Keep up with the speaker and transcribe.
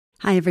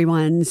Hi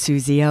everyone,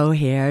 Suze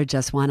here.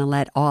 Just want to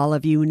let all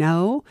of you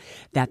know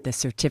that the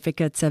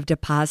certificates of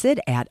deposit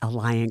at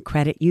Alliant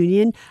Credit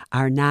Union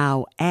are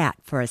now at,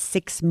 for a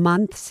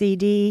 6-month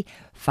CD,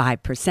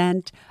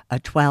 5%, a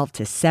 12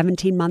 to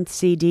 17-month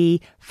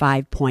CD,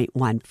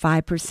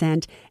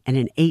 5.15%, and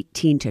an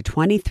 18 to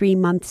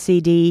 23-month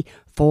CD,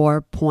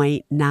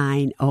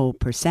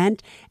 4.90%.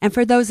 And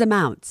for those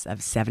amounts of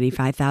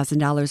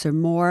 $75,000 or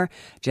more,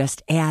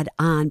 just add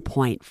on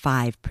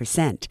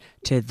 0.5%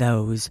 to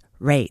those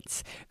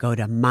rates. Go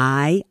to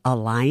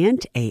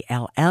myalliant,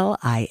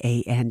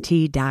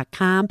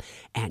 ALLIANT.com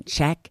and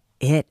check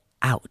it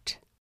out.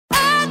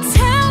 I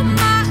tell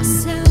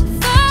myself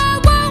I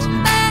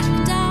won't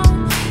back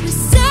down. We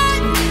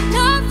said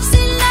enough's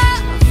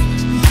enough.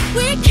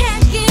 We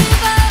can't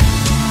give up.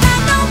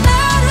 And no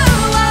matter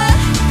what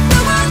the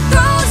world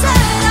throws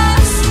at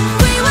us,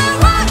 we will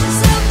rise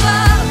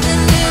above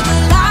and live a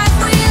life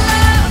we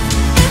love.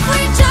 If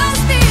we just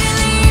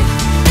believe,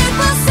 it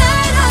will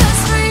set us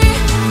free.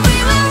 We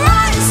will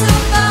rise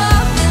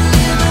above and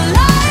live a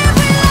life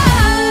we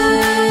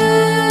love.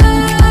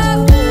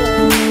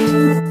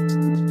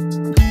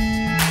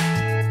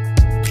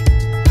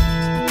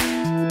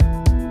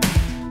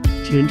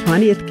 June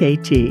 20th,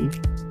 KT,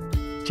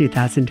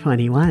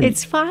 2021.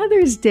 It's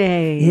Father's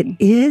Day. It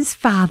is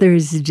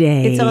Father's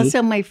Day. It's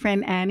also my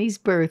friend Annie's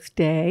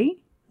birthday.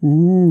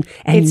 And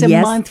It's a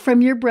yes, month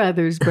from your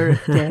brother's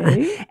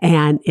birthday.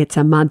 and it's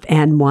a month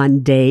and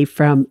 1 day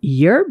from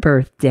your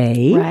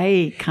birthday.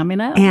 Right, coming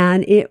up.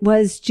 And it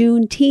was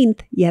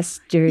Juneteenth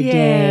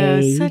yesterday.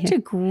 Yeah, such a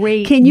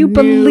great Can you new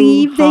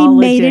believe they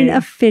made an holiday.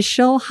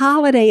 official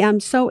holiday? I'm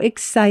so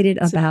excited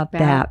about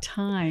that.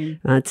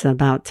 Time. It's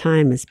about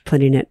time is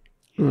putting it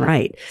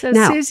right. So,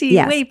 now, Susie,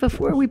 yes. wait,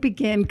 before we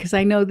begin, because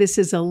I know this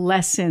is a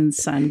lesson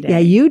Sunday. Yeah,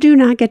 you do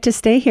not get to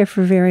stay here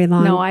for very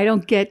long. No, I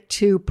don't get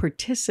to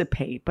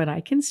participate, but I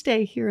can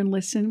stay here and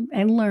listen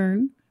and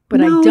learn.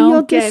 But No, I you'll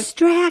don't get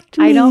distract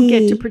me. I don't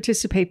get to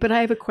participate, but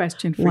I have a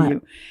question for What?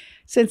 you.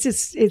 Since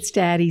it's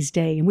Daddy's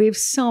Day, and we have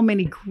so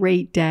many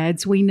great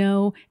dads we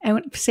know,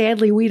 and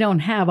sadly we don't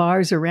have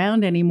ours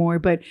around anymore,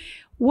 but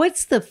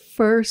what's the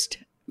first,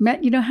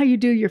 you know how you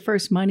do your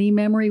first money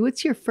memory?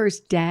 What's your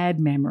first dad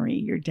memory,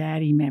 your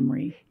daddy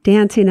memory?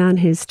 Dancing on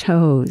his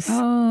toes.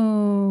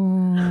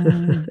 Oh,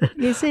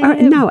 is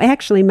it? No,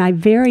 actually, my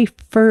very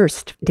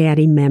first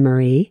daddy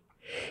memory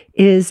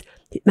is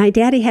my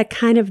daddy had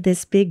kind of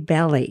this big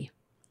belly,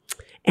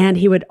 and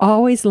he would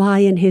always lie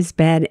in his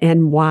bed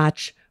and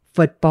watch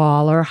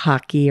football or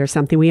hockey or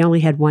something. We only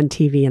had one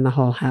TV in the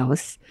whole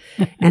house,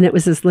 and it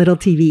was this little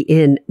TV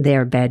in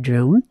their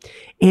bedroom.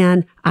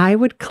 And I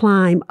would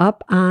climb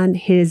up on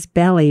his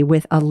belly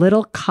with a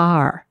little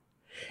car,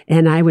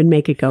 and I would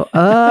make it go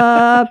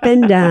up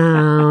and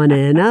down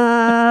and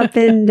up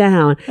and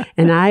down.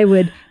 And I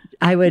would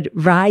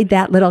ride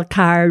that little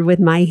car with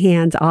my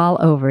hands all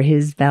over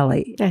his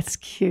belly. That's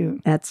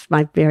cute. That's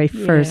my very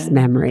first Yeah.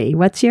 memory.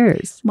 What's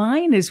yours?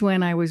 Mine is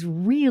when I was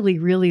really,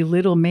 really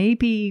little,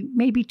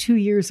 maybe 2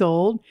 years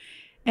old.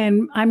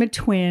 And I'm a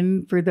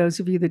twin. For those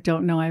of you that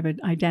don't know, I have an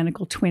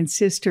identical twin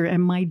sister.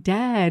 And my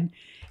dad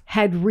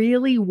had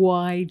really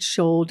wide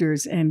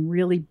shoulders and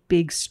really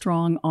big,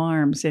 strong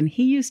arms. And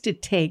he used to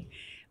take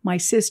my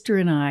sister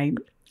and I,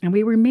 and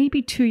we were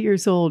maybe 2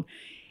 years old,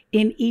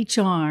 in each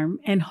arm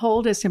and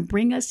hold us and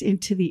bring us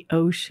into the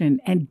ocean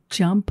and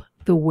jump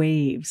the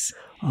waves.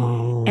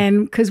 Oh.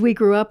 And because we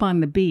grew up on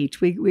the beach,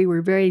 we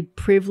were very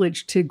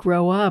privileged to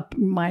grow up.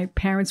 My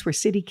parents were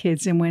city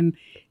kids, and when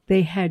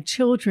they had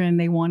children,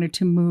 they wanted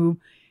to move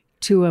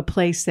to a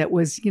place that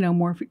was,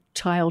 more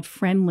child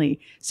friendly.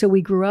 So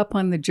we grew up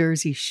on the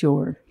Jersey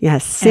Shore.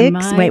 Yes,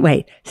 And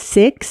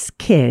 6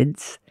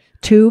 kids,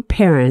 2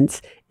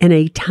 parents, and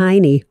a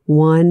tiny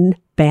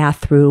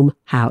 1-bathroom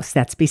house.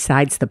 That's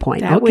besides the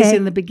point. That okay. was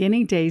in the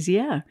beginning days,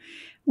 yeah.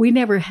 We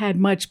never had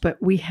much, but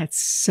we had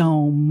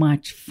so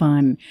much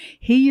fun.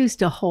 He used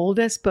to hold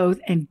us both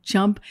and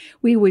jump.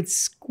 We would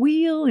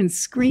squeal and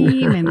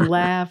scream and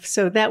laugh.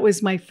 So that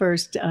was my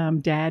first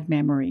dad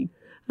memory.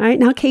 All right,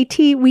 now,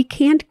 KT, we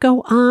can't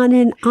go on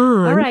and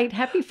on. All right,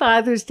 happy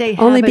Father's Day.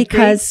 Have Only a great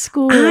because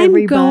school, I'm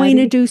everybody. going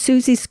to do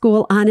Susie's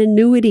school on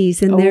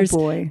annuities, and Oh,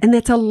 boy. and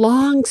that's a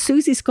long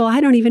Susie school.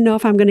 I don't even know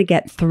if I'm going to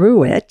get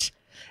through it,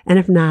 and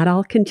if not,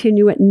 I'll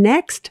continue it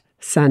next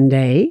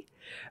Sunday.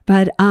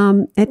 But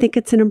I think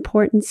it's an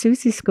important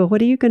Susie school.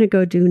 What are you going to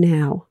go do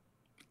now?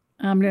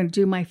 I'm going to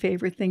do my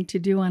favorite thing to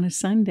do on a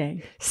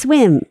Sunday.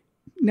 Swim.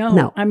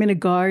 No, I'm in a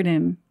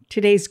garden.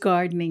 Today's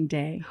gardening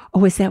day.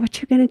 Oh, is that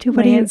what you're going to do?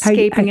 What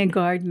Landscaping and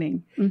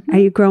gardening. Mhm. Are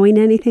you growing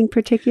anything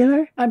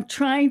particular? I'm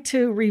trying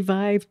to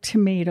revive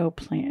tomato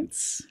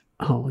plants.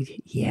 Oh,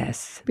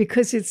 yes.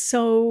 Because it's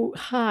so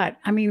hot.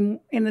 I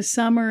mean, in the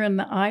summer and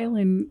the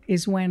island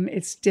is when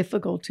it's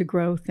difficult to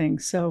grow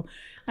things. So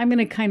I'm going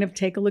to kind of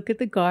take a look at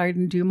the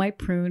garden, do my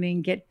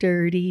pruning, get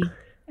dirty,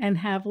 and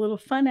have a little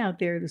fun out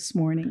there this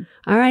morning.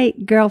 All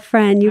right,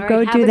 girlfriend, you All go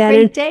right, do have a that.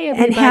 great day, and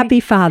everybody. happy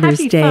Father's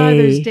Day. Happy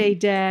Father's Day,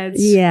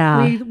 dads.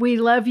 Yeah. We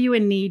love you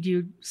and need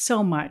you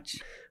so much.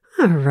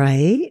 All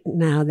right.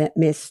 Now that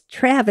Miss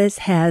Travis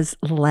has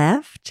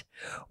left,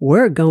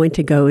 we're going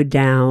to go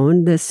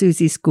down the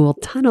Suze School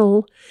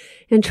tunnel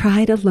and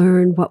try to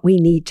learn what we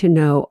need to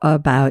know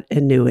about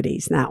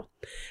annuities. Now,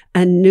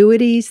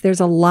 annuities,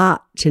 there's a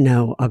lot to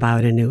know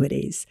about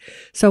annuities.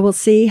 So we'll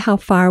see how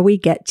far we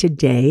get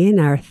today in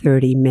our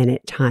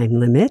 30-minute time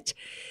limit.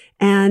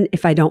 And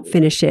if I don't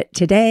finish it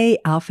today,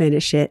 I'll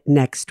finish it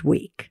next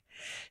week.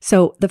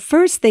 So the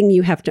first thing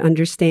you have to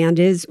understand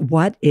is,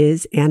 what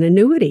is an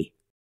annuity?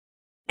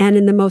 And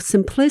in the most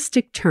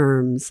simplistic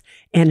terms,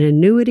 an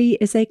annuity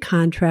is a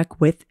contract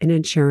with an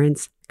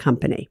insurance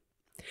company.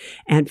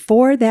 And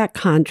for that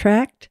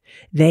contract,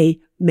 they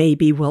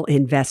maybe will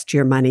invest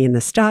your money in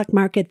the stock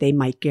market. They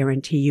might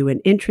guarantee you an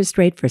interest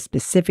rate for a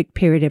specific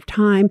period of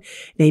time.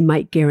 They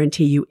might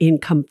guarantee you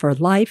income for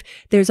life.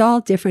 There's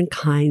all different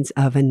kinds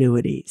of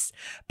annuities.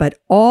 But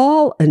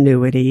all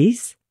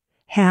annuities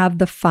have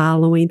the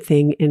following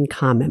thing in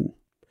common.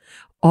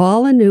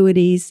 All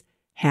annuities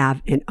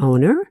have an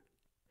owner,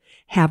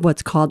 have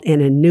what's called an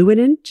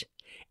annuitant,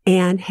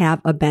 and have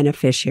a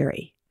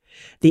beneficiary.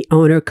 The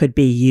owner could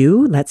be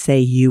you. Let's say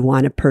you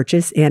want to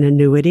purchase an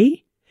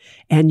annuity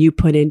and you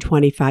put in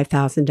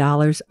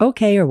 $25,000,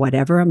 okay, or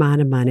whatever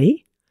amount of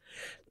money.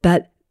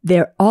 But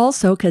there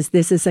also, because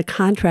this is a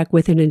contract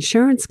with an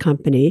insurance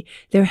company,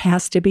 there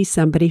has to be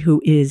somebody who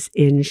is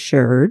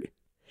insured.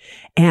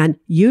 And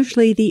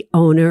usually the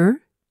owner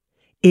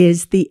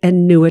is the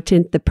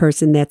annuitant, the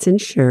person that's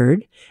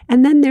insured.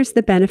 And then there's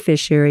the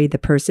beneficiary, the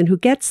person who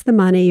gets the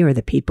money, or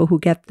the people who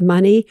get the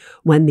money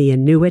when the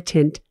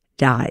annuitant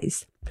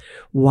dies.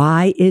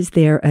 Why is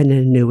there an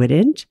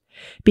annuitant?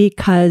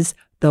 Because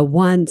the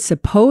one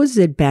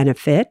supposed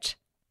benefit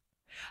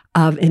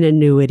of an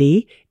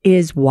annuity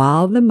is,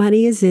 while the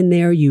money is in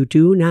there, you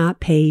do not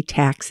pay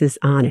taxes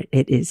on it.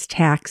 It is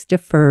tax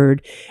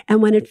deferred.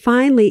 And when it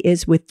finally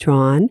is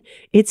withdrawn,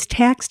 it's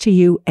taxed to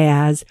you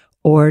as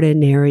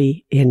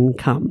ordinary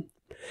income.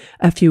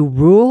 A few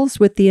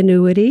rules with the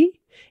annuity.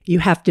 You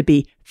have to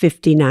be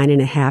 59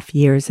 and a half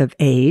years of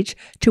age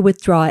to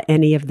withdraw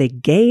any of the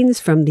gains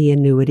from the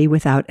annuity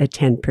without a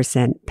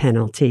 10%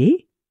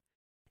 penalty.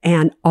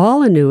 And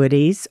all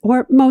annuities,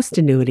 or most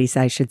annuities,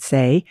 I should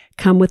say,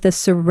 come with a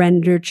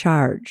surrender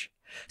charge.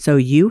 So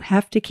you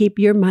have to keep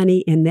your money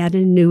in that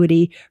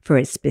annuity for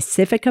a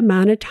specific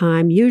amount of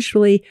time,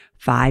 usually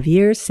 5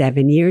 years,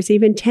 7 years,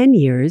 even 10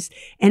 years.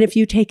 And if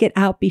you take it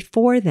out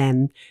before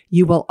then,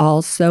 you will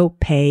also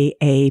pay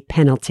a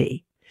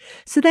penalty.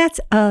 So that's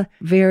a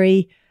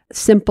very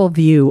simple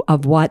view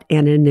of what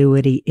an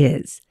annuity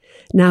is.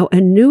 Now,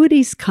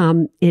 annuities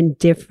come in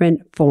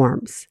different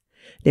forms.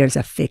 There's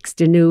a fixed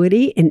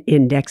annuity, an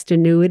indexed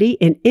annuity,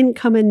 an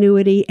income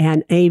annuity,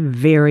 and a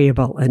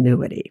variable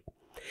annuity.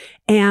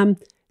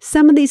 And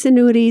some of these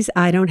annuities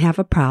I don't have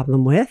a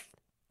problem with,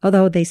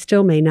 although they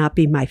still may not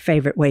be my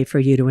favorite way for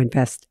you to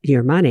invest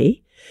your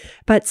money.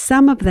 But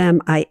some of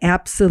them I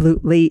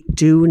absolutely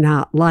do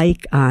not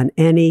like on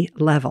any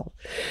level.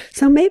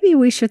 So maybe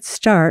we should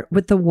start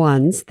with the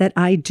ones that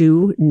I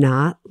do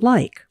not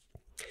like.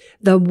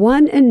 The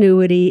one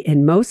annuity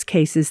in most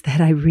cases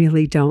that I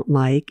really don't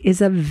like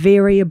is a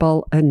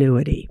variable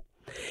annuity.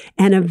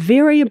 And a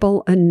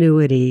variable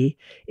annuity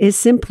is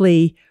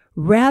simply,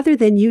 rather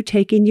than you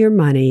taking your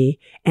money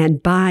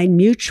and buying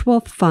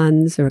mutual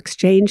funds or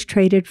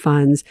exchange-traded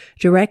funds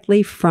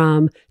directly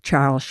from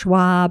Charles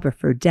Schwab or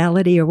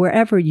Fidelity or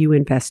wherever you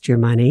invest your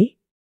money,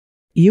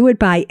 you would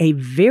buy a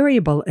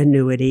variable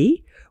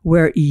annuity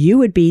where you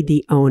would be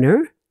the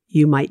owner.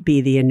 You might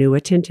be the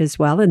annuitant as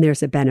well, and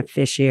there's a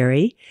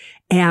beneficiary.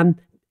 And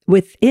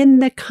within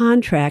the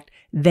contract,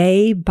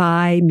 they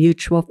buy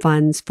mutual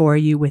funds for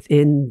you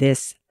within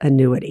this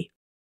annuity.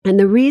 And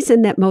the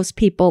reason that most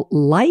people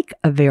like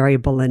a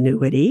variable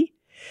annuity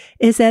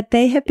is that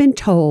they have been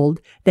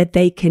told that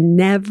they can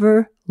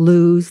never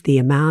lose the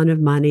amount of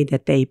money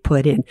that they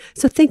put in.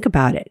 So think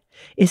about it.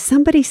 If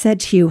somebody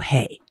said to you,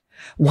 hey,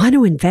 want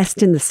to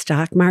invest in the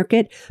stock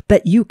market,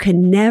 but you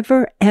can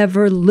never,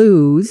 ever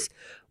lose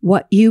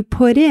what you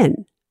put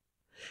in.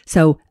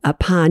 So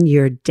upon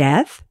your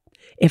death,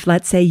 if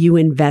let's say you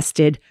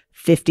invested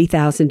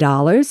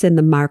 $50,000 and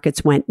the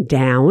markets went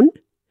down,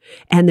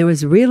 and there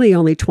was really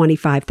only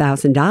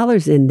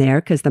 $25,000 in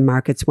there because the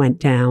markets went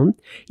down,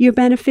 your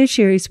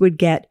beneficiaries would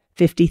get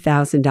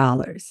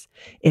 $50,000.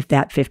 If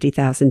that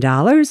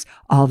 $50,000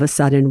 all of a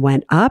sudden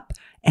went up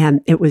and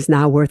it was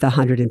now worth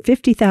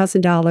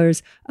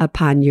 $150,000,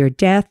 upon your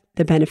death,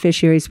 the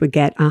beneficiaries would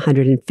get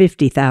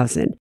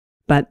 $150,000.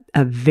 But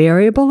a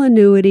variable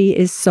annuity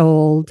is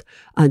sold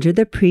under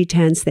the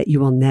pretense that you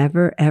will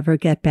never, ever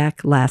get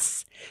back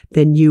less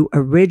than you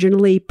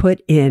originally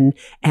put in,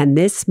 and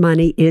this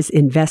money is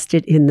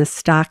invested in the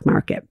stock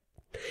market.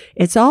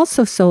 It's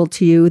also sold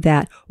to you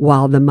that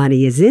while the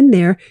money is in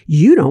there,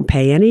 you don't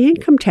pay any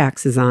income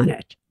taxes on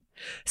it.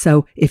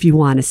 So if you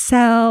want to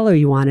sell or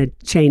you want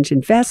to change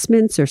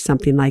investments or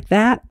something like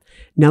that,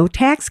 no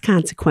tax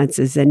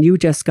consequences, and you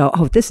just go,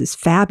 oh, this is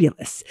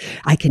fabulous.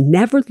 I can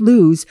never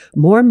lose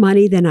more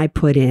money than I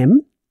put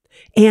in,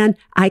 And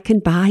I can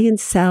buy and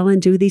sell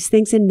and do these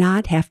things and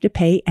not have to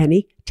pay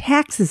any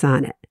taxes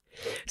on it.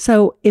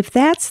 So if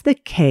that's the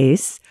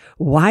case,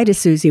 why does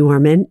Suze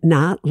Orman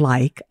not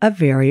like a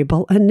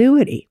variable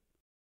annuity?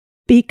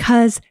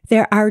 Because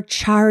there are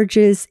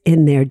charges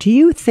in there. Do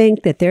you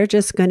think that they're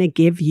just going to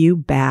give you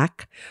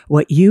back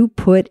what you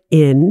put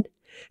in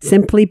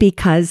simply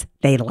because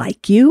they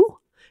like you?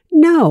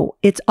 No,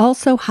 it's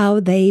also how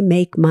they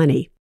make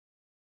money.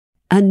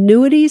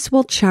 Annuities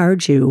will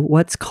charge you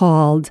what's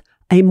called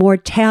a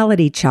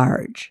mortality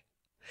charge.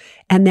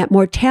 And that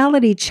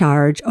mortality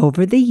charge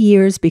over the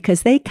years,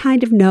 because they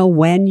kind of know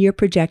when you're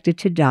projected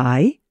to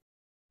die,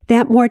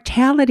 that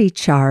mortality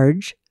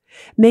charge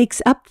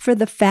makes up for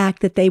the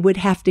fact that they would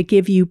have to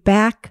give you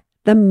back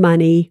the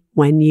money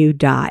when you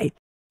die.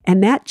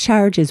 And that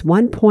charge is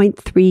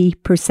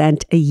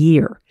 1.3% a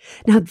year.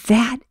 Now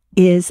that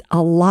is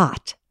a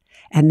lot.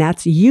 And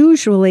that's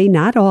usually,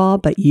 not all,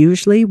 but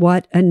usually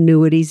what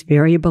annuities,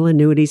 variable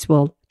annuities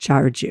will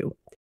charge you.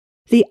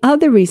 The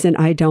other reason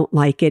I don't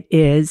like it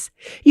is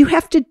you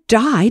have to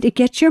die to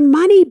get your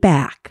money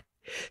back.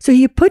 So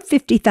you put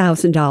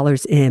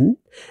 $50,000 in,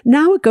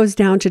 now it goes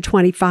down to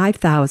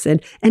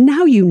 $25,000, and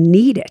now you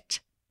need it.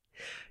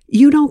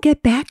 You don't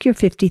get back your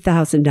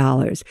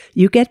 $50,000.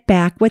 You get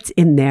back what's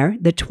in there,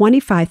 the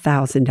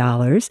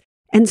 $25,000.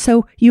 And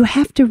so you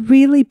have to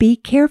really be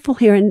careful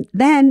here. And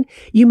then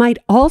you might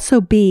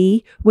also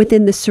be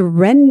within the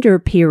surrender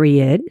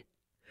period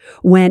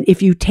when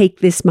if you take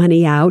this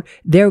money out,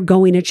 they're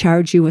going to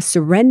charge you a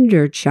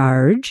surrender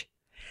charge.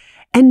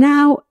 And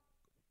now,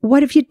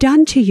 what have you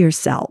done to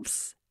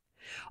yourselves?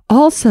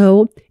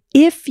 Also,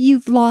 if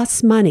you've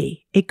lost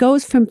money, it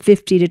goes from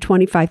 $50,000 to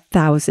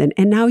 $25,000,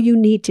 and now you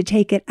need to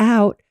take it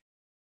out.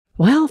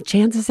 Well,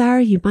 chances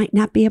are you might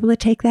not be able to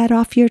take that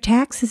off your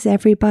taxes,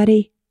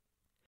 everybody.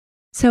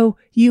 So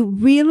you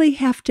really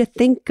have to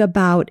think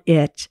about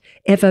it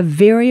if a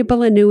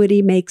variable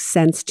annuity makes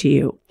sense to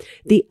you.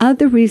 The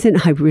other reason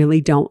I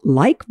really don't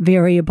like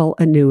variable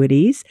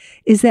annuities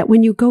is that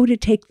when you go to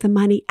take the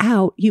money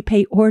out, you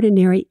pay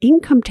ordinary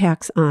income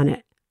tax on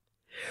it.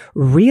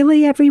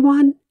 Really,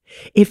 everyone?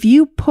 If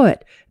you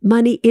put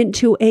money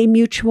into a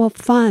mutual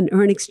fund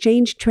or an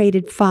exchange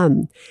traded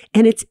fund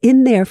and it's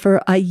in there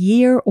for a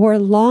year or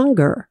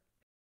longer,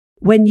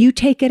 when you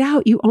take it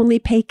out, you only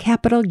pay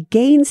capital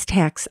gains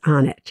tax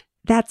on it.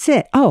 That's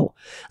it. Oh,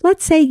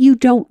 let's say you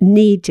don't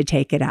need to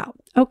take it out.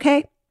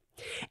 Okay.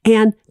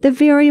 And the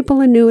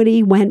variable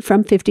annuity went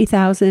from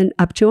 $50,000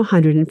 up to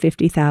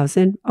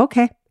 $150,000.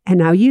 Okay. And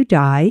now you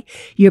die.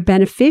 Your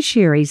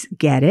beneficiaries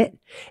get it.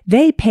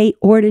 They pay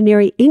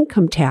ordinary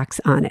income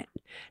tax on it.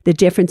 The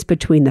difference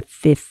between the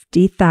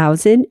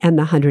 $50,000 and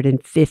the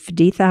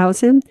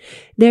 $150,000,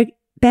 their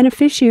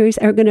beneficiaries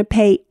are going to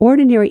pay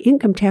ordinary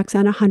income tax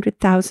on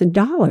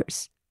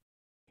 $100,000.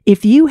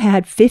 If you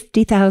had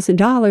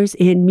 $50,000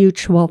 in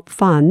mutual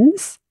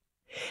funds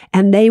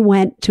and they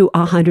went to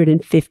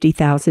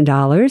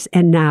 $150,000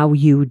 and now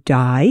you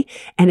die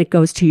and it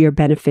goes to your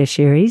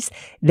beneficiaries,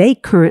 they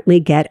currently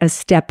get a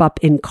step up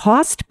in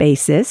cost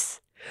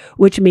basis,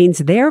 which means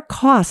their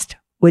cost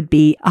would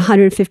be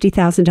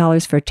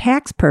 $150,000 for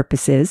tax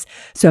purposes.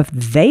 So if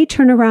they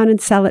turn around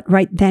and sell it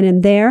right then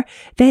and there,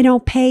 they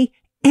don't pay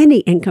any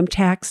income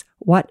tax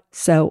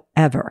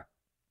whatsoever.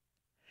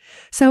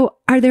 So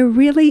are there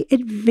really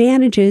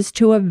advantages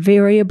to a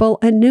variable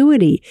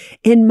annuity?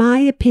 In my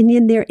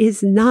opinion, there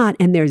is not,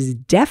 and there's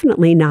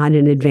definitely not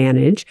an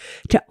advantage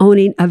to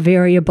owning a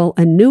variable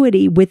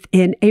annuity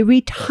within a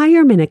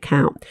retirement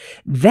account.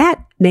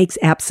 That makes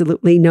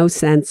absolutely no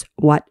sense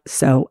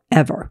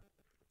whatsoever.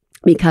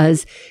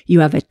 Because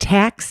you have a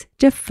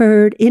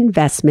tax-deferred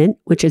investment,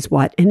 which is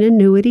what an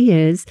annuity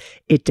is.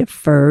 It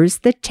defers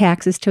the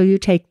taxes till you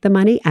take the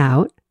money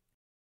out,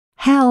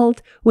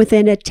 held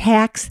within a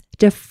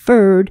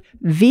tax-deferred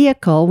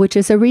vehicle, which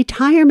is a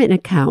retirement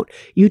account.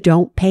 You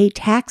don't pay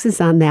taxes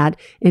on that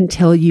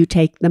until you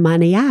take the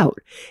money out.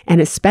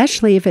 And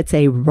especially if it's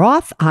a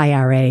Roth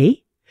IRA,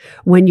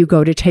 when you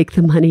go to take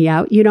the money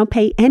out, you don't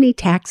pay any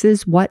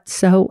taxes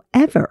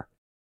whatsoever.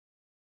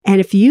 And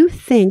if you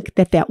think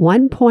that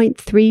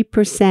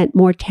 1.3%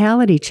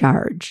 mortality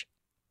charge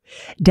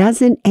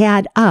doesn't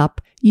add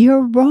up,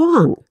 you're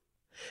wrong.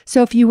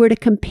 So if you were to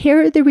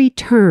compare the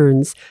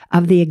returns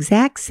of the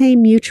exact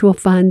same mutual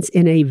funds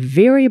in a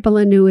variable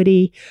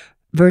annuity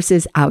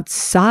versus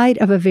outside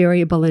of a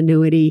variable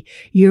annuity,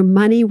 your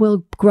money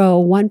will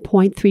grow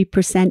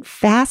 1.3%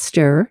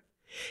 faster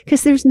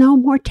because there's no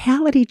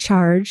mortality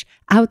charge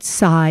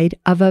outside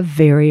of a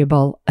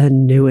variable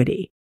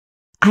annuity.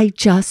 I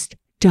just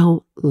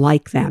don't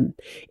like them.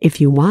 If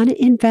you want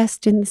to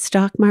invest in the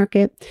stock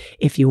market,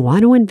 if you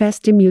want to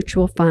invest in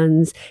mutual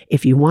funds,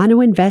 if you want to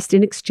invest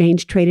in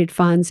exchange traded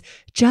funds,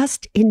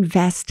 just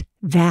invest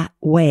that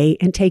way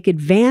and take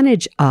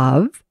advantage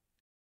of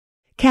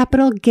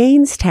capital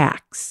gains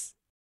tax.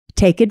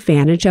 Take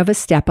advantage of a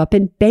step up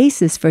in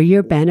basis for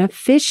your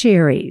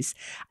beneficiaries.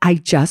 I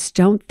just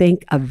don't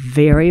think a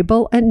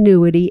variable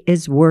annuity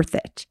is worth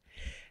it.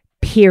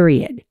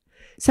 Period.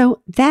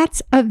 So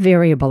that's a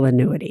variable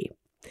annuity.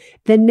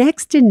 The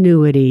next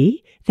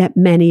annuity that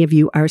many of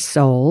you are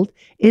sold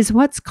is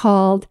what's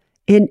called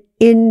an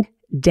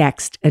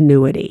indexed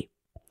annuity.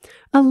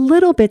 A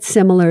little bit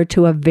similar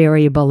to a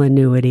variable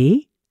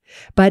annuity,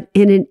 but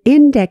in an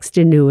indexed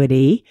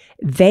annuity,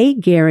 they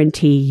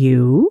guarantee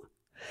you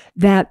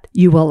that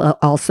you will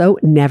also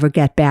never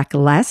get back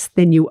less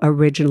than you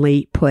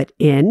originally put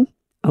in.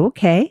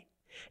 Okay.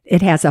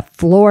 It has a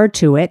floor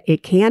to it.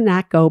 It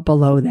cannot go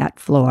below that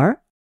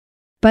floor.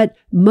 But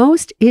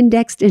most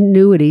indexed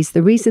annuities,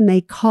 the reason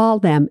they call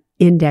them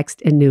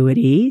indexed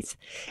annuities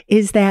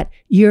is that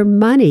your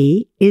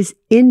money is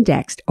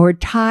indexed or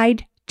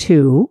tied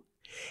to,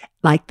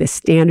 like the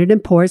Standard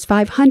 & Poor's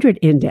 500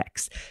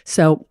 index.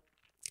 So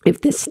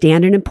if the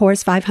Standard &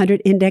 Poor's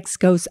 500 index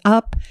goes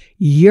up,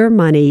 your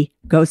money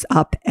goes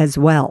up as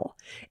well.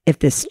 If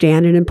the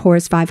Standard &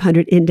 Poor's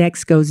 500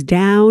 index goes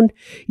down,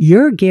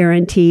 you're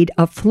guaranteed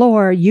a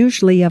floor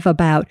usually of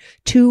about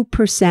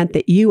 2%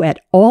 that you at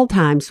all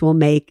times will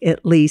make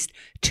at least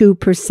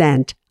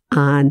 2%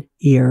 on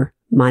your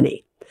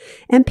money.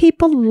 And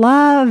people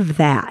love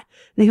that.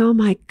 They go, oh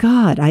my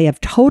God, I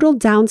have total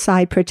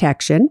downside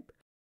protection.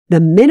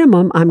 The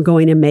minimum I'm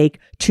going to make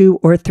 2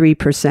 or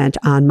 3%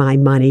 on my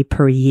money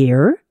per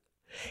year.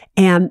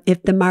 And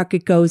if the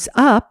market goes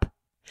up,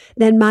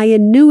 then my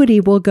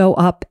annuity will go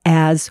up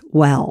as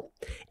well.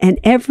 And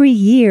every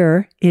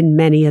year in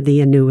many of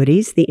the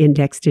annuities, the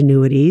indexed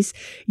annuities,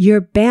 your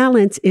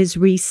balance is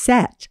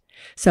reset.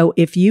 So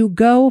if you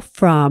go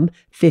from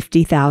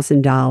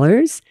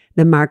 $50,000,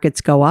 the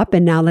markets go up,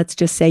 and now let's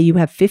just say you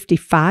have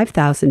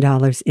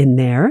 $55,000 in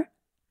there,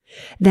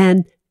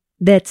 then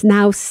that's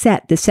now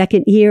set. The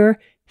second year,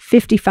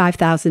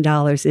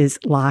 $55,000 is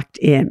locked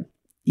in.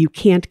 You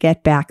can't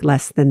get back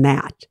less than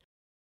that.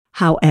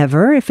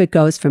 However, if it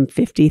goes from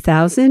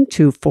 $50,000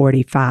 to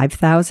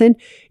 $45,000,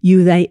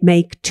 you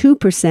make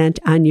 2%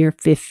 on your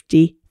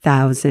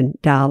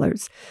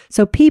 $50,000.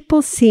 So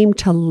people seem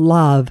to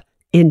love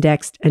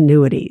indexed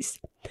annuities.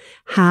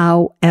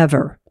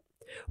 However,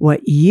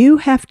 what you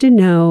have to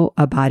know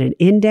about an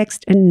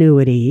indexed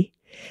annuity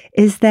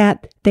is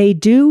that they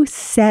do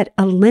set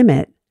a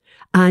limit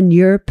on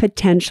your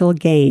potential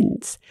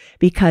gains,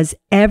 because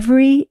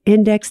every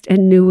indexed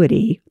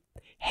annuity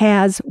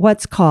has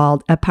what's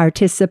called a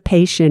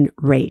participation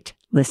rate.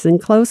 Listen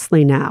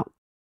closely now.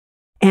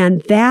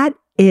 And that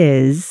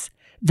is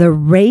the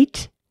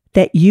rate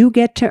that you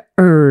get to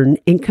earn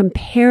in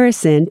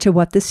comparison to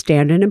what the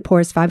Standard &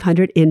 Poor's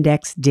 500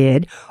 index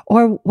did,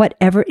 or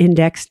whatever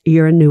index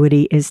your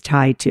annuity is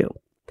tied to.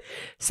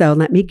 So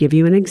let me give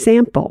you an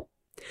example.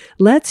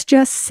 Let's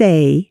just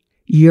say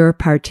your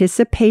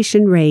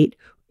participation rate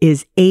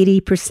is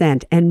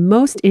 80%. And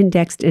most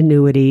indexed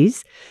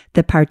annuities,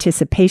 the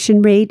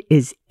participation rate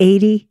is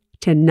 80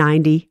 to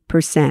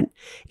 90%.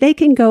 They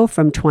can go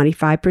from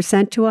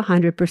 25% to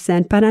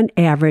 100%, but on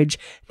average,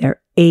 they're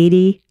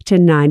 80 to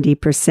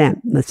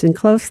 90%. Listen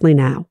closely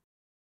now.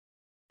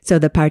 So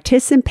the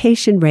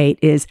participation rate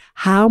is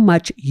how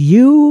much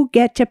you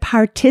get to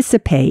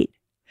participate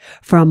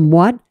from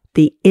what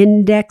the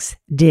index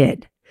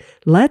did.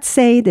 Let's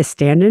say the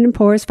Standard &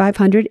 Poor's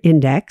 500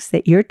 index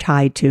that you're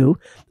tied to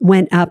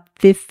went up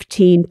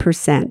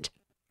 15%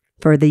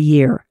 for the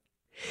year,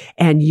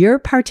 and your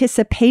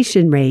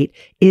participation rate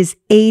is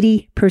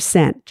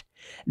 80%.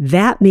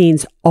 That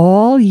means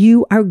all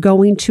you are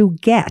going to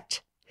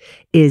get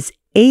is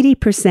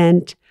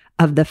 80%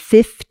 of the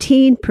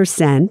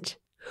 15%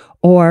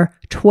 or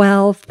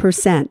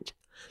 12%.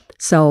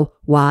 So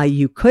while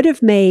you could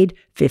have made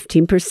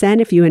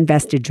 15% if you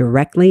invested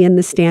directly in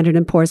the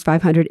Standard & Poor's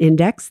 500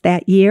 index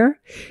that year,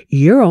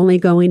 you're only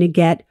going to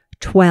get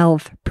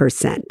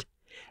 12%.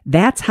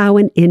 That's how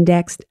an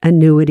indexed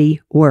annuity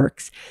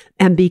works.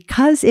 And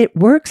because it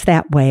works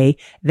that way,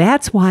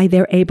 that's why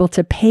they're able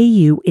to pay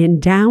you in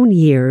down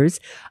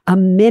years a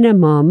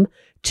minimum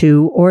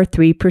 2 or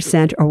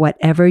 3% or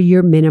whatever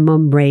your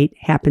minimum rate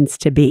happens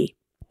to be.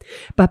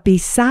 But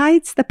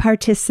besides the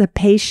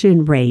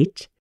participation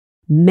rate,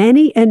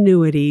 many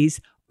annuities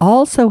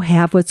also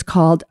have what's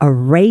called a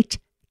rate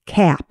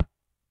cap.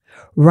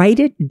 Write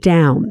it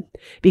down,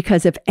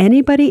 because if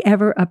anybody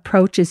ever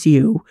approaches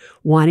you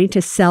wanting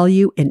to sell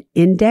you an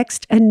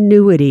indexed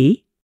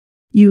annuity,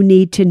 you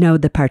need to know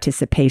the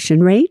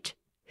participation rate,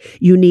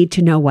 you need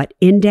to know what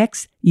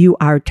index you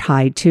are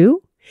tied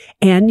to,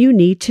 and you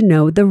need to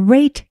know the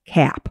rate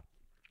cap.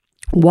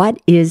 What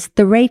is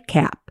the rate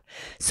cap?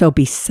 So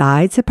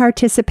besides the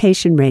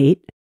participation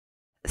rate,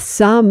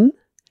 some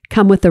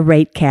come with a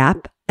rate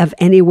cap of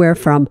anywhere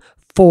from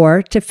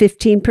 4 to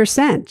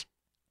 15%.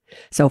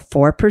 So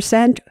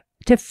 4%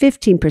 to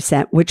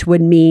 15%, which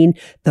would mean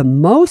the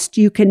most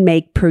you can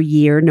make per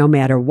year, no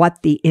matter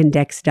what the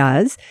index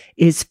does,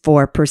 is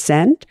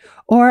 4%,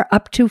 or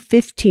up to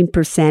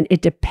 15%.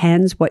 It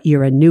depends what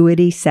your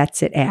annuity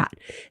sets it at.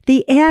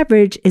 The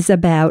average is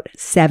about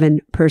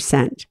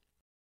 7%.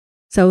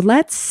 So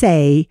let's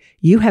say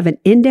you have an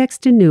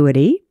indexed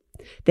annuity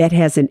that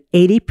has an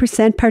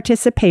 80%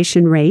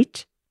 participation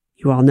rate.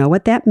 You all know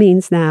what that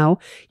means now.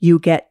 You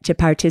get to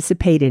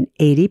participate in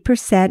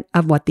 80%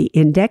 of what the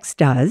index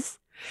does,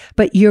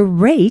 but your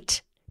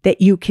rate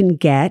that you can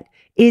get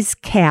is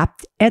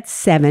capped at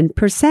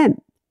 7%.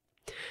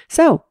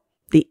 So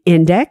the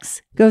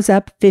index goes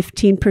up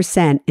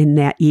 15% in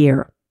that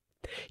year.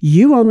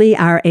 You only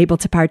are able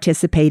to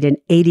participate in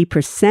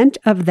 80%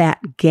 of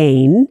that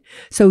gain,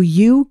 so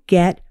you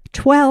get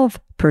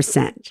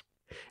 12%.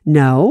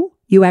 No,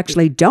 you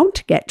actually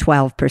don't get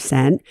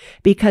 12%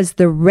 because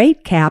the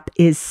rate cap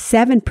is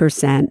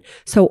 7%,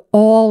 so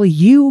all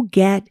you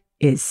get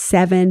is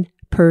 7%.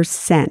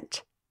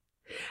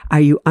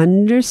 Are you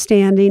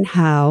understanding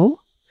how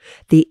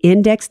the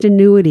indexed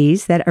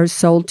annuities that are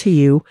sold to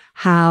you,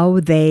 how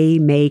they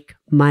make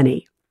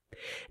money?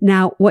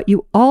 Now, what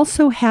you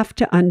also have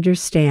to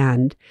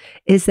understand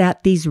is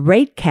that these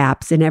rate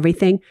caps and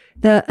everything,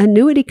 the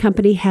annuity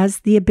company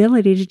has the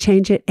ability to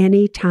change it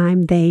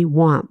anytime they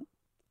want.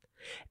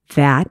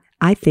 That,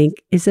 I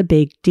think, is a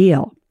big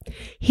deal.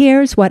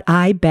 Here's what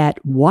I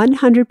bet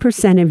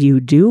 100% of you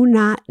do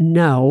not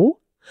know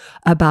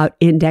about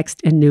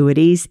indexed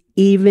annuities,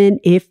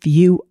 even if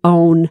you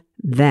own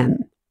them.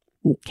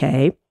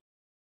 Okay?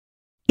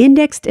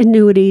 Indexed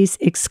annuities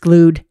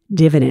exclude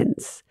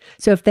dividends.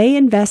 So if they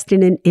invest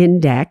in an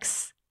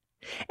index,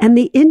 and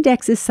the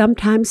indexes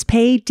sometimes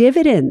pay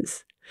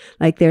dividends.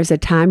 Like there's a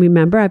time,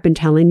 remember, I've been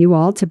telling you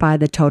all to buy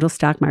the total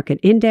stock market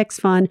index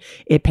fund.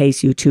 It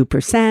pays you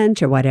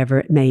 2% or whatever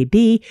it may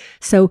be.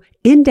 So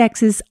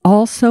indexes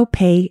also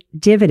pay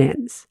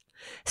dividends.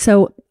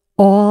 So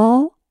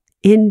all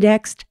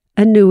indexed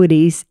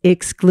annuities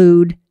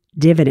exclude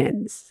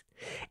dividends.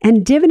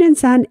 And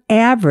dividends on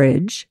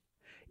average,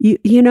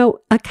 you know,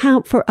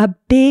 account for a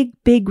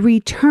big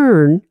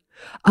return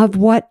of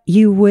what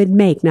you would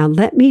make. Now,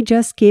 let me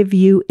just give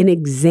you an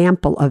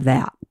example of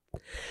that.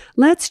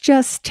 Let's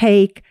just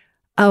take,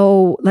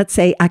 let's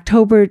say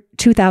October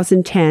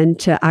 2010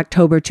 to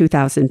October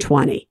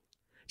 2020.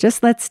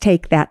 Just let's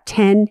take that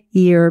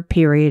 10-year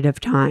period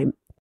of time.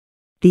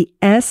 The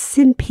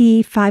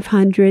S&P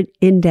 500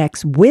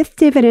 index with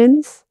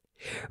dividends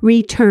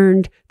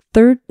returned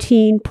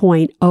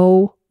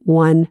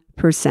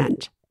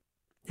 13.01%.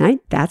 Right?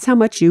 That's how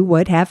much you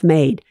would have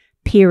made,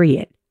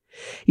 period.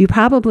 You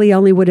probably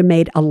only would have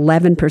made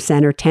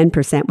 11% or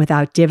 10%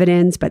 without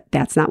dividends, but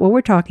that's not what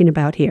we're talking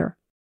about here.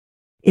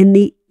 In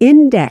the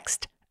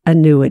indexed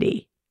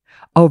annuity,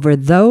 over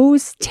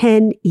those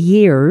 10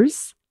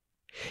 years,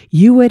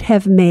 you would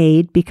have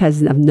made,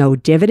 because of no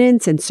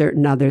dividends and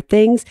certain other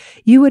things,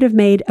 you would have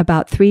made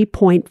about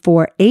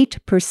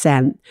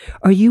 3.48%,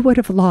 or you would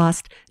have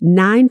lost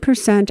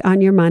 9%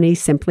 on your money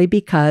simply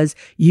because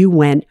you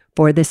went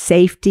for the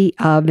safety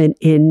of an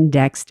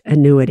indexed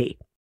annuity.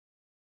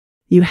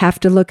 You have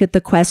to look at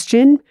the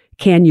question,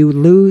 can you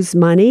lose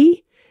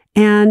money?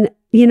 And,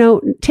 you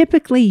know,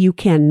 typically you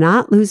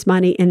cannot lose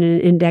money in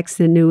an indexed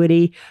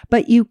annuity,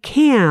 but you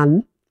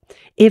can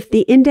if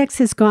the index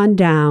has gone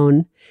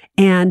down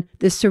and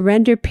the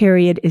surrender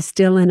period is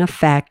still in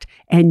effect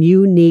and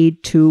you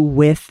need to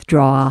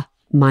withdraw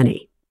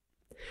money.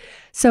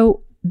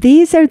 So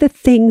these are the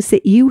things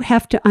that you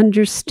have to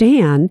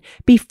understand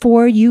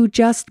before you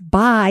just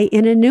buy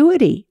an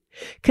annuity.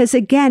 Because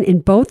again,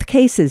 in both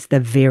cases, the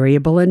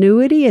variable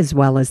annuity as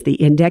well as the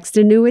indexed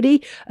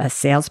annuity, a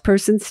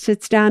salesperson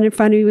sits down in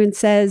front of you and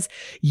says,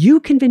 you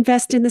can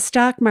invest in the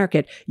stock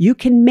market. You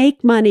can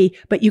make money,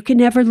 but you can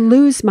never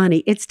lose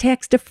money. It's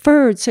tax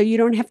deferred, so you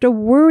don't have to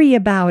worry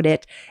about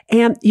it.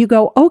 And you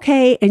go,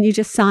 okay, and you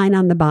just sign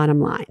on the bottom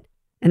line.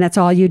 And that's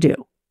all you do.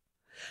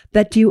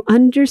 But do you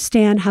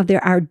understand how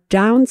there are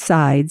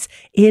downsides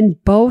in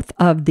both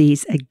of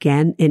these?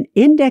 Again, an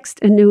indexed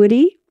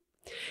annuity,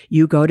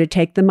 you go to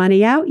take the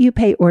money out, you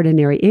pay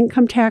ordinary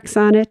income tax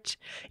on it,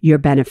 your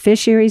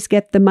beneficiaries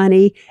get the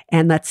money,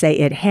 and let's say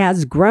it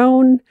has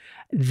grown,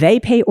 they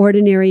pay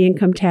ordinary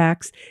income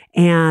tax.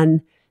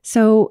 And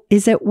so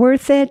is it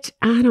worth it?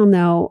 I don't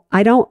know.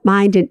 I don't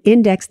mind an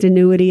indexed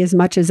annuity as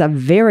much as a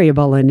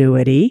variable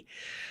annuity,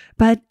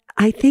 but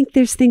I think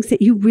there's things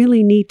that you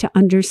really need to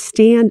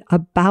understand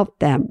about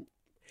them.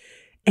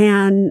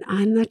 And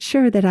I'm not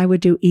sure that I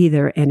would do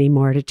either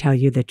anymore, to tell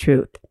you the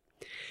truth.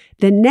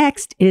 The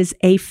next is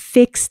a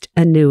fixed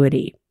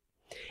annuity.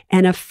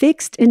 And a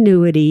fixed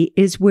annuity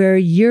is where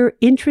your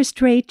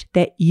interest rate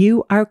that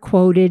you are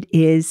quoted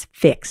is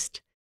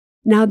fixed.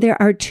 Now,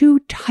 there are two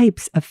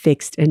types of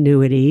fixed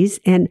annuities,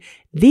 and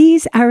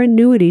these are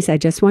annuities, I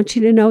just want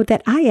you to know,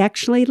 that I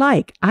actually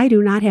like. I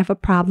do not have a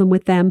problem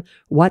with them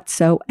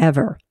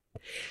whatsoever.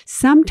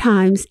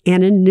 Sometimes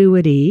an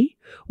annuity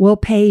will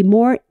pay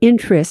more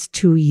interest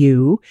to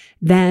you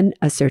than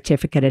a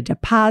certificate of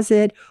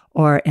deposit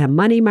or a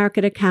money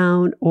market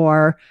account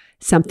or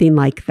something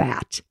like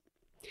that.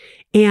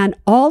 And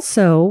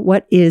also,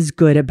 what is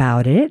good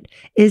about it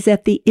is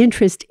that the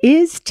interest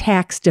is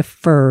tax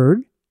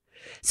deferred,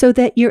 so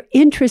that your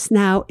interest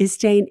now is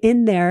staying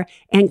in there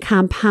and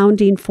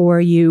compounding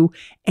for you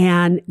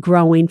and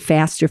growing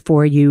faster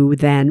for you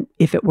than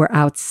if it were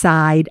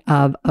outside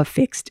of a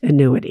fixed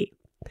annuity.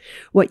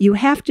 What you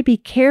have to be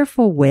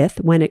careful with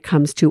when it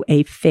comes to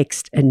a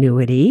fixed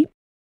annuity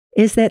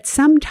is that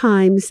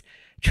sometimes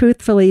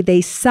truthfully,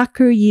 they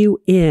sucker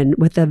you in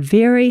with a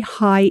very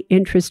high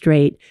interest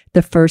rate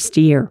the first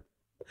year.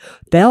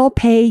 They'll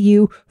pay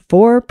you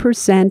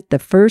 4% the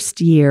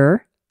first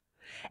year.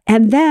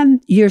 And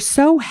then you're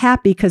so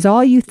happy because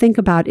all you think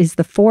about is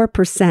the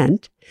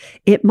 4%.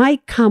 It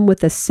might come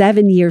with a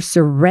 7-year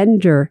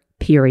surrender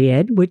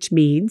period, which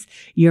means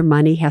your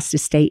money has to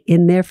stay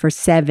in there for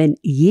 7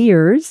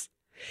 years.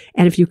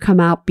 And if you come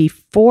out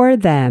before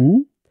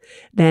then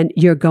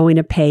you're going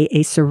to pay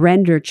a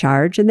surrender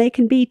charge, and they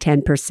can be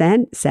 10%,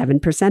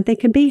 7%, they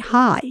can be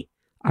high.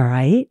 All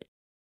right.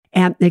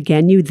 And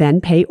again, you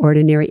then pay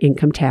ordinary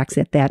income tax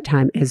at that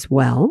time as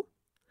well.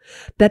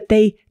 But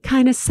they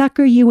kind of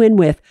sucker you in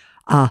with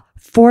a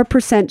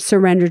 4%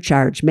 surrender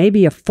charge,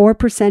 maybe a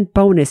 4%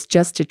 bonus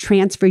just to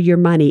transfer your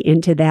money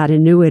into that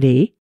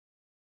annuity.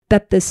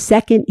 But the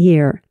second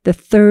year, the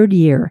third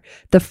year,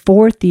 the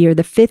fourth year,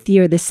 the fifth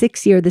year, the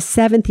sixth year, the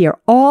seventh year,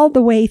 all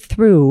the way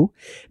through,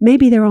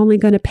 maybe they're only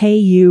going to pay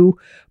you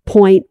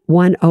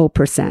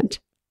 0.10%.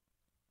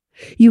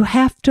 You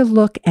have to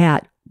look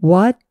at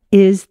what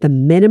is the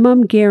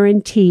minimum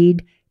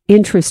guaranteed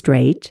interest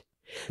rate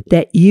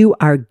that you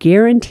are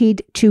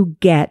guaranteed to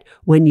get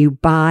when you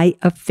buy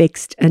a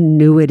fixed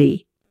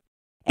annuity.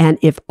 And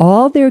if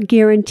all they're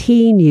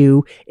guaranteeing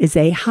you is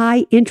a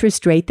high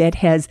interest rate that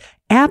has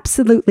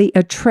absolutely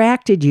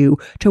attracted you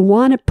to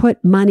want to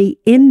put money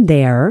in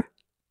there,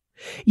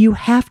 you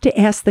have to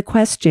ask the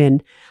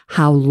question,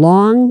 how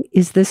long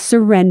is the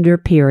surrender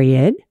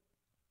period?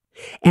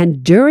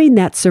 And during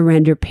that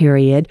surrender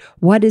period,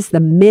 what is the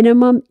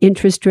minimum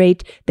interest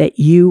rate that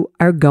you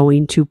are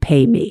going to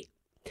pay me?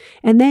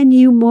 And then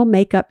you will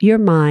make up your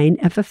mind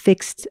if a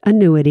fixed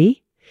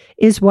annuity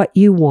is what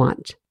you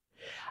want.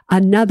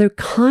 Another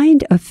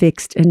kind of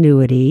fixed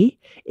annuity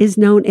is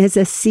known as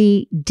a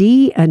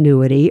CD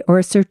annuity or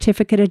a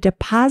certificate of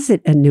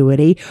deposit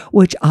annuity,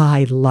 which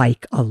I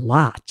like a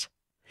lot.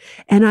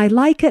 And I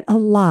like it a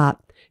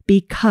lot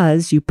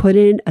because you put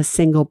in a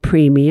single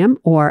premium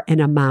or an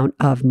amount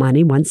of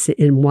money once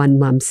in one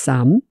lump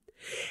sum.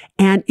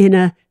 And in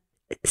a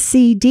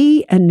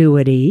CD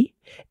annuity,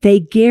 they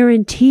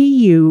guarantee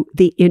you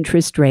the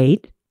interest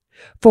rate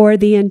for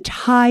the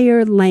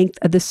entire length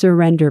of the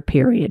surrender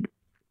period.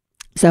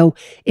 So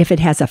if it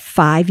has a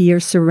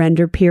 5-year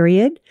surrender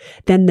period,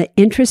 then the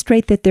interest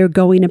rate that they're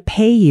going to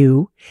pay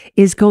you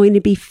is going to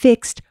be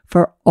fixed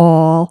for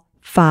all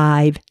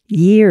 5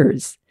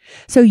 years.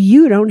 So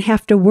you don't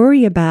have to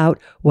worry about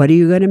what are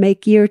you going to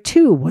make year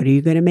 2? What are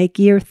you going to make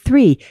year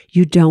 3?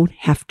 You don't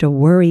have to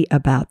worry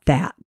about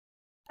that.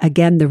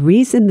 Again, the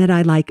reason that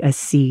I like a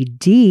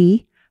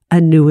CD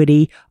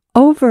annuity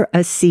over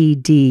a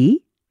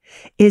CD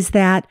is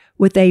that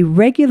with a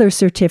regular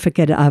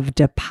certificate of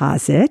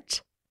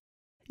deposit,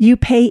 you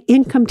pay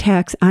income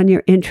tax on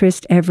your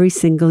interest every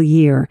single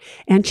year,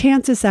 and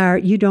chances are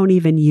you don't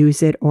even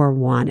use it or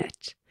want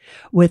it.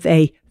 With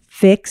a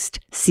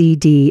fixed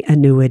CD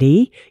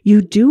annuity,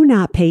 you do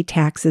not pay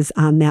taxes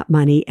on that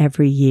money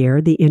every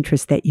year, the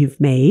interest that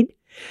you've made.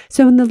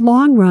 So in the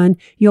long run,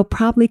 you'll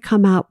probably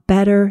come out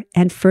better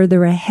and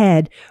further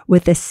ahead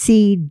with a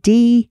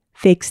CD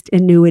fixed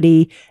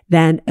annuity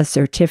than a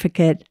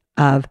certificate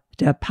of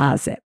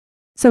deposit.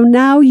 So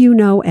now you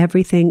know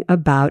everything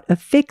about a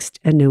fixed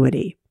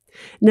annuity.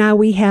 Now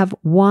we have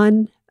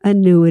one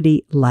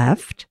annuity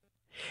left,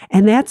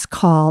 and that's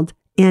called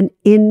an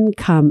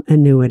income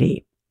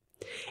annuity.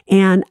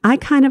 And I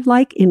kind of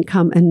like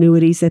income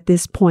annuities at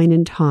this point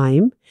in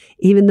time,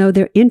 even though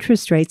their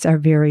interest rates are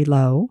very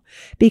low,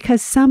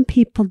 because some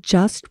people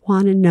just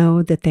want to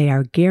know that they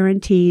are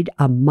guaranteed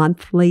a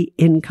monthly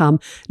income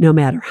no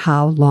matter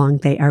how long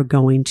they are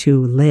going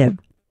to live.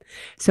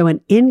 So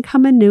an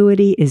income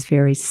annuity is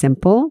very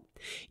simple.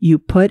 You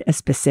put a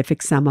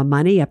specific sum of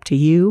money, up to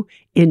you,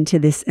 into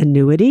this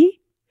annuity.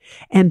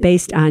 And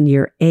based on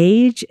your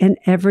age and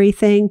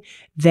everything,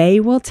 they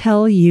will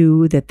tell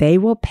you that they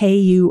will pay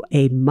you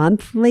a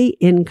monthly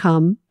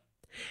income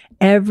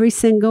every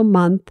single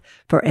month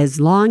for as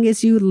long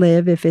as you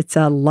live, if it's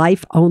a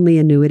life-only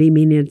annuity,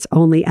 meaning it's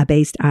only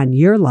based on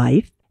your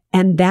life.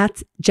 And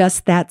that's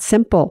just that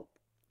simple.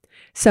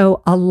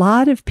 So a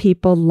lot of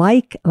people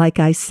like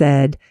I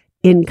said,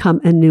 income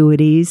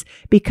annuities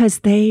because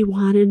they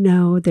want to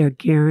know their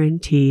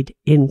guaranteed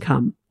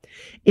income.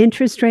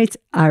 Interest rates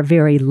are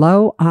very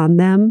low on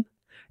them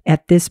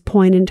at this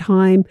point in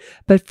time,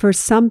 but for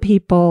some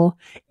people,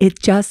 it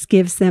just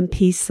gives them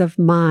peace of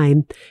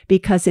mind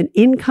because an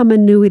income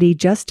annuity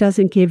just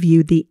doesn't give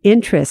you the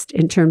interest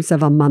in terms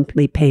of a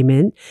monthly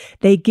payment.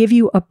 They give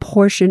you a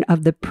portion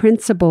of the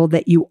principal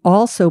that you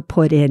also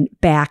put in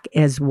back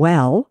as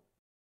well.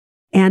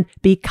 And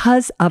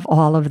because of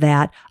all of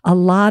that, a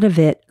lot of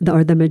it,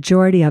 or the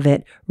majority of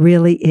it,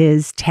 really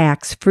is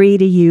tax-free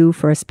to you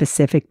for a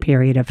specific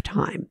period of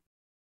time.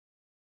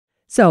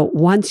 So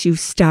once you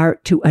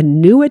start to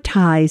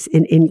annuitize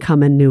an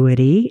income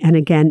annuity, and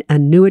again,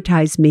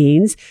 annuitize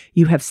means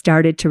you have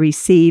started to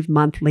receive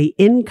monthly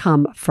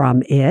income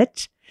from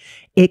it,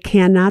 it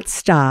cannot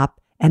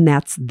stop, and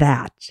that's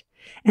that.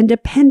 And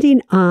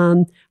depending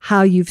on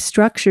how you've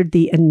structured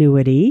the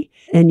annuity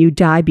and you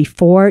die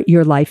before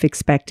your life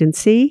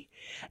expectancy,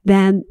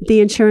 then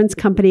the insurance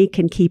company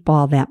can keep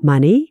all that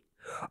money,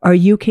 or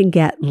you can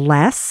get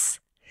less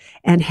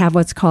and have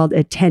what's called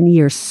a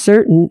 10-year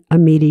certain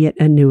immediate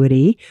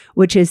annuity,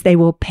 which is they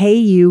will pay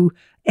you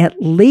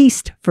at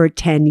least for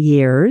 10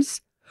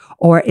 years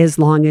or as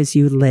long as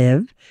you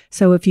live.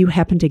 So if you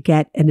happen to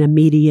get an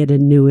immediate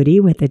annuity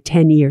with a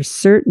 10-year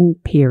certain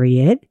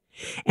period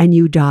and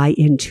you die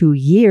in 2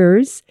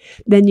 years,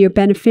 then your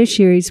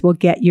beneficiaries will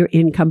get your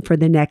income for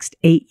the next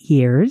 8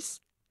 years.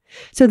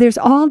 So there's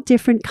all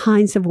different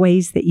kinds of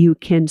ways that you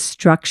can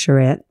structure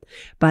it,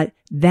 but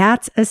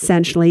that's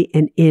essentially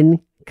an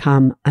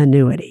income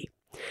annuity.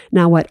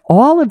 Now, what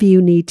all of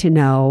you need to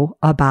know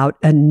about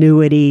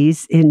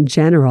annuities in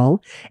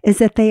general is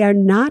that they are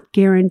not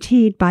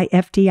guaranteed by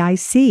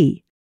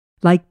FDIC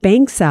like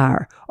banks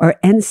are, or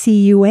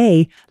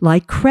NCUA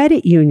like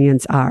credit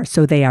unions are.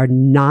 So they are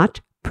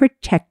not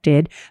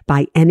protected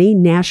by any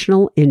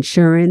national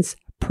insurance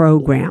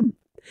program.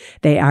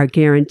 They are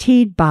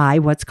guaranteed by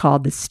what's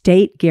called the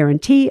State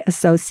Guarantee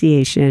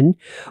Association,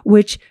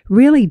 which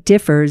really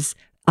differs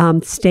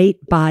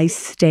state by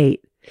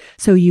state.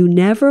 So you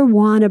never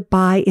want to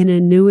buy an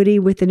annuity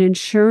with an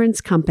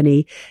insurance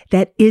company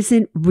that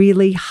isn't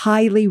really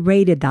highly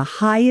rated, the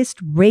highest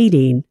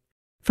rating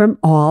from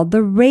all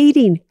the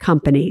rating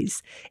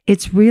companies.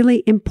 It's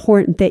really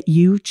important that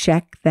you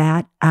check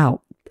that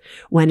out.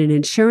 When an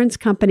insurance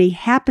company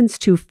happens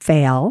to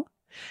fail,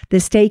 the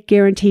State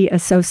Guarantee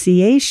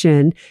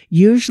Association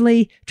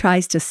usually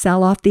tries to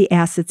sell off the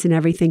assets and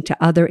everything to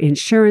other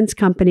insurance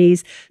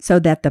companies so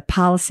that the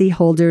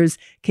policyholders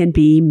can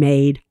be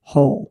made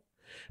whole.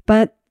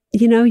 But,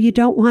 you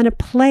don't want to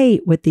play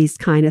with these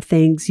kind of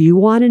things. You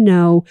want to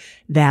know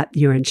that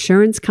your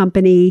insurance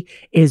company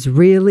is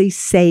really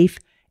safe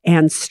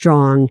and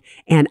strong.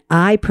 And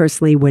I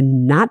personally would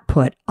not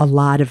put a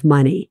lot of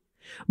money,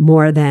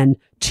 more than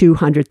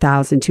 $200,000,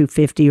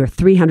 $250,000, or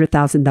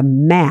 $300,000, the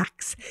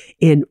max,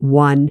 in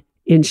one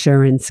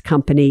insurance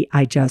company.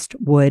 I just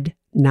would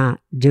not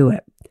do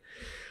it.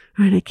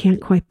 All right, I can't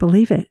quite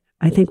believe it.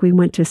 I think we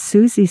went to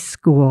Suze's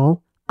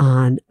school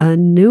on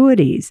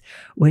annuities,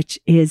 which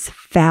is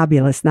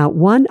fabulous. Now,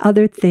 one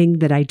other thing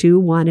that I do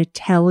want to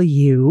tell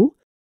you,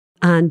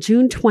 on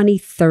June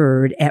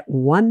 23rd at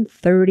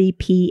 1:30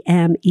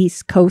 p.m.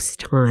 East Coast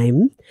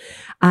time,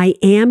 I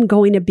am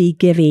going to be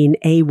giving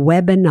a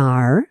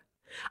webinar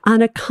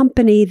on a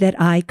company that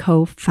I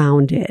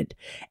co-founded.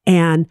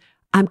 And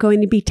I'm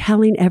going to be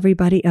telling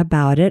everybody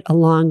about it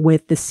along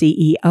with the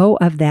CEO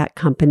of that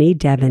company,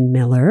 Devin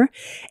Miller.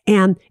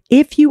 And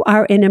if you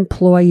are an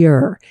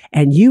employer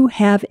and you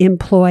have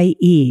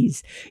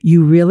employees,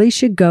 you really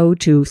should go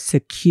to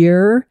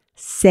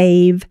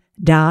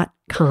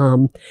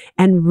securesave.com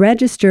and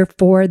register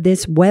for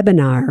this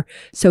webinar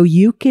so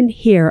you can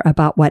hear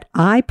about what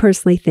I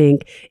personally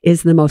think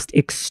is the most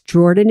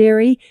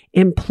extraordinary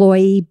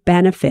employee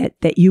benefit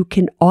that you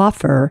can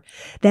offer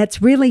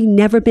that's really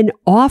never been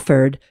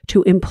offered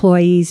to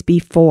employees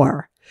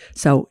before.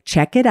 So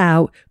check it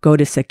out. Go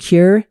to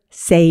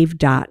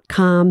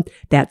securesave.com.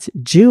 That's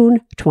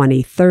June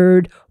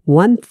 23rd,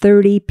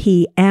 1:30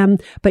 p.m.,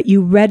 but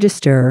you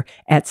register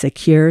at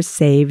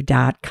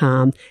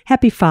securesave.com.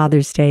 Happy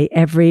Father's Day,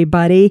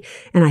 everybody,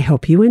 and I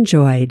hope you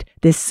enjoyed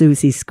this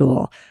Suze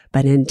School.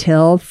 But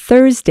until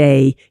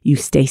Thursday, you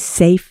stay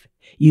safe,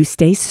 you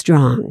stay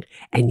strong,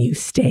 and you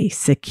stay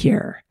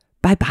secure.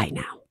 Bye-bye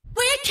now.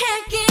 We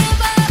can't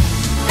give up,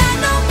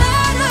 and no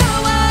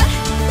matter what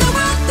the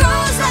world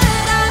throws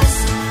at us,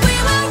 we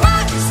will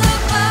rise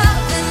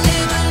above and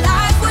live a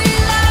life we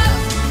love.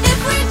 If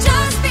we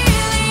just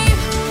believe,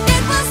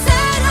 it will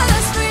set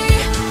us free.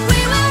 We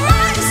will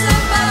rise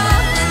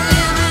above and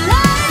live a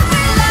life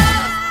we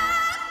love.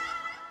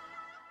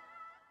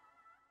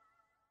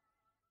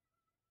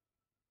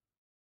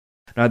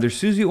 Neither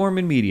Suze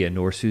Orman Media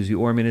nor Suze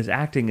Orman is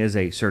acting as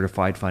a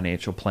certified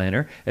financial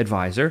planner,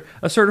 advisor,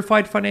 a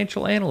certified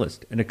financial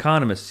analyst, an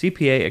economist,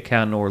 CPA,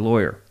 accountant, or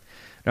lawyer.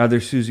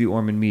 Neither Suze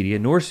Orman Media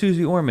nor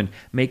Suze Orman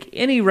make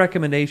any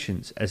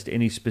recommendations as to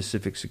any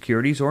specific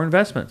securities or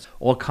investments.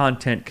 All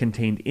content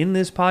contained in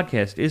this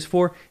podcast is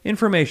for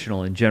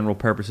informational and general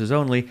purposes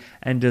only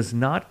and does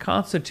not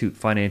constitute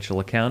financial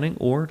accounting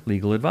or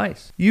legal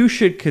advice. You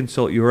should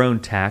consult your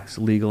own tax,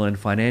 legal, and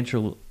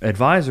financial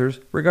advisors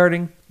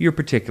regarding your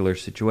particular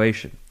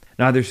situation.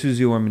 Neither Suze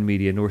Orman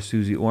Media nor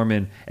Suze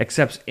Orman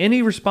accepts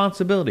any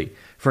responsibility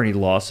for any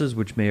losses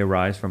which may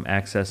arise from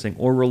accessing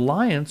or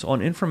reliance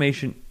on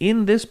information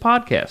in this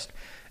podcast.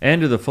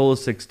 And to the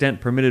fullest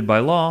extent permitted by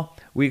law,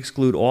 we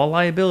exclude all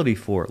liability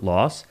for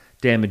loss,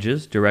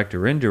 damages, direct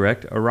or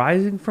indirect,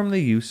 arising from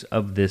the use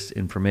of this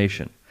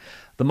information.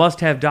 The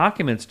must-have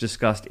documents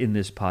discussed in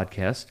this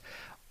podcast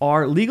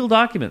are legal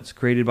documents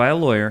created by a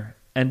lawyer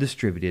and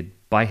distributed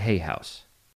by Hay House.